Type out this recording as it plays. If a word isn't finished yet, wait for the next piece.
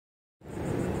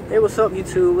Hey, what's up,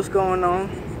 YouTube? What's going on?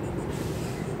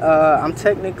 I'm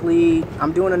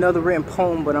doing another written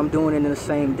poem, but I'm doing it in the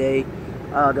same day.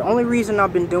 The only reason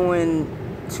I've been doing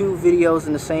 2 videos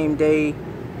in the same day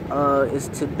is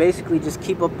to basically just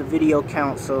keep up the video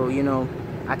count, so you know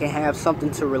I can have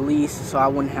something to release, so I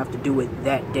wouldn't have to do it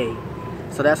that day.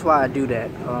 So that's why I do that.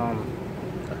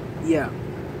 Yeah,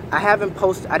 I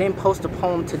didn't post a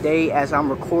poem today as I'm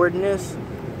recording this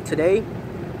today,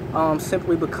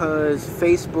 simply because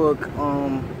Facebook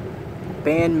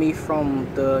banned me from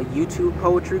the YouTube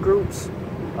poetry groups.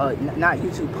 Not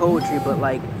YouTube poetry, but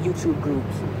like YouTube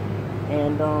groups.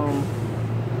 And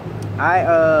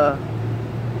I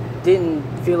didn't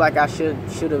feel like I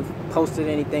should have posted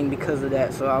anything because of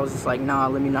that, so I was just like, nah,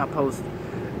 let me not post.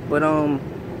 But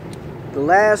the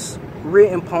last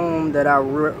written poem that I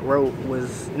read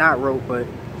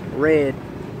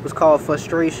was called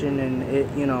Frustration, and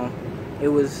it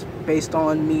was based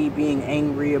on me being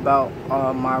angry about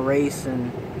my race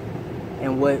and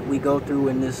what we go through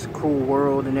in this cruel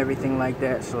world and everything like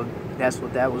that. So that's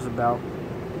what that was about.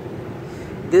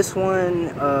 This one,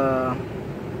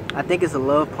 I think it's a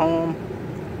love poem.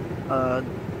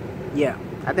 Yeah,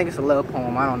 I think it's a love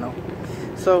poem. I don't know.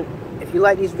 So if you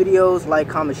like these videos, like,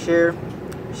 comment, share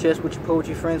this with your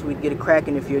poetry friends. We get it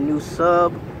cracking. If you're a new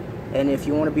sub, and if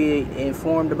you want to be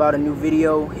informed about a new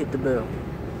video, hit the bell.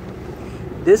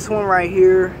 This one right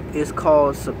here is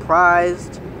called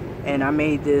Surprised, and I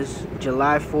made this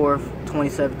July 4th,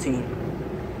 2017.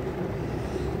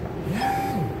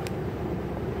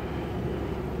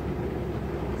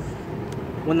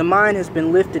 When the mind has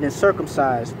been lifted and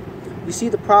circumcised, you see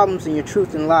the problems in your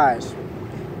truth and lies,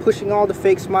 pushing all the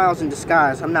fake smiles in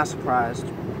disguise. I'm not surprised.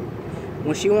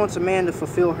 When she wants a man to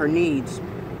fulfill her needs,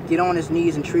 get on his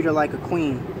knees and treat her like a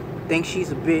queen, thinks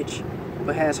she's a bitch,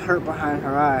 but has hurt behind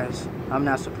her eyes. I'm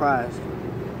not surprised.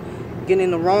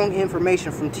 Getting the wrong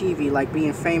information from TV, like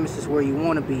being famous is where you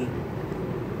want to be.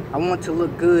 I want to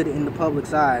look good in the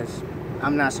public's eyes.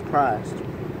 I'm not surprised.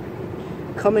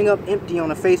 Coming up empty on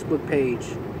a Facebook page.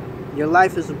 Your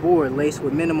life is a board laced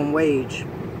with minimum wage.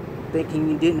 Thinking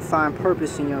you didn't find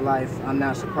purpose in your life. I'm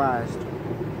not surprised.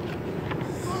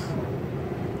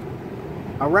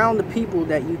 Around the people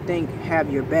that you think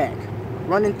have your back.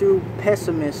 Running through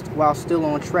pessimists while still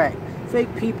on track.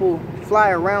 Fake people fly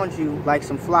around you like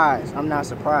some flies. I'm not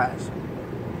surprised.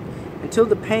 Until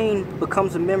the pain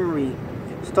becomes a memory,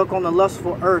 stuck on the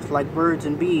lustful earth like birds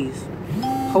and bees.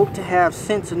 Hope to have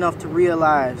sense enough to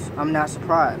realize I'm not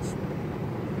surprised.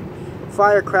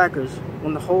 Firecrackers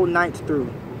when the whole night's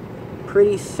through.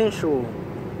 Pretty sensual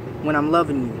when I'm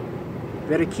loving you.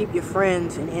 Better keep your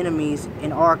friends and enemies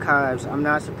in archives. I'm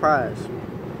not surprised.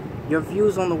 Your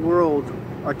views on the world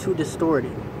are too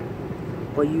distorted,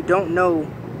 but you don't know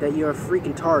that you're a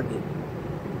freaking target.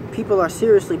 People are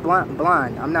seriously blind.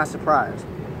 I'm not surprised.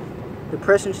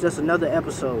 Depression's just another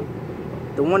episode.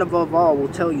 The one above all will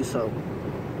tell you so.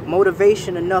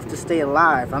 Motivation enough to stay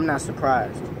alive. I'm not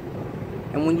surprised.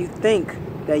 And when you think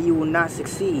that you will not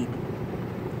succeed,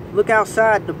 look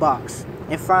outside the box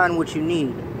and find what you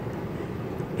need.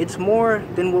 It's more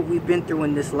than what we've been through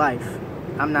in this life.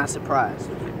 I'm not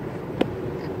surprised.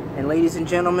 And ladies and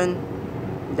gentlemen,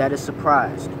 that is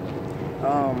Surprised.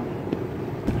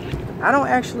 I don't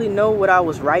actually know what I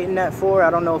was writing that for. I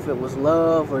don't know if it was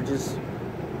love or just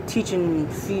teaching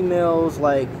females,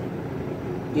 like,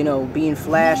 you know, being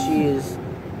flashy is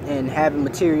and having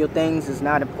material things is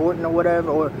not important or whatever,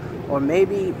 or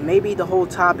maybe the whole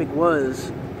topic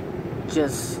was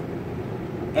just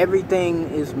everything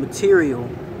is material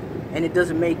and it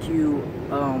doesn't make you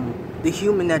the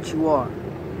human that you are.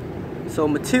 So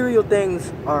material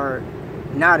things are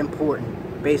not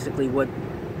important, basically what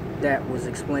that was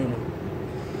explaining.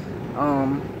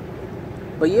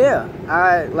 But yeah,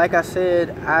 like I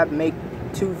said, I make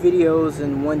 2 videos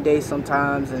in one day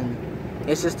sometimes, and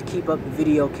it's just to keep up the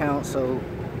video count, so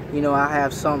you know I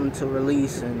have something to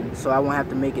release, and so I won't have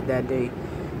to make it that day.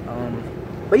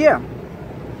 But yeah,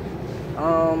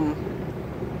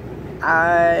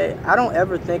 I don't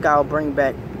ever think I'll bring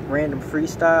back random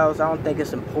freestyles. I don't think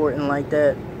it's important like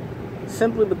that,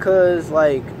 simply because,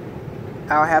 like,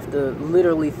 I'll have to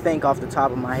literally think off the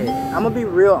top of my head. I'm gonna be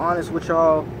real honest with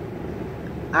y'all.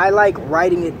 I like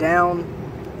writing it down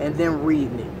and then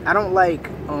reading it. I don't like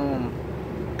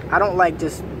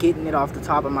just getting it off the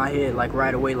top of my head like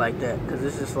right away like that, because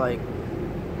it's just like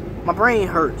my brain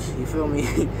hurts, you feel me?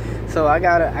 So I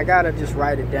gotta just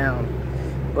write it down.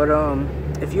 But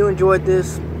if you enjoyed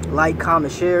this, like,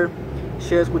 comment, share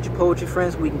this with your poetry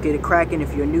friends. We can get it cracking.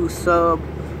 If you're a new sub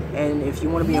and if you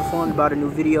want to be informed about a new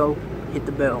video, hit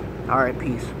the bell. Alright,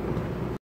 peace.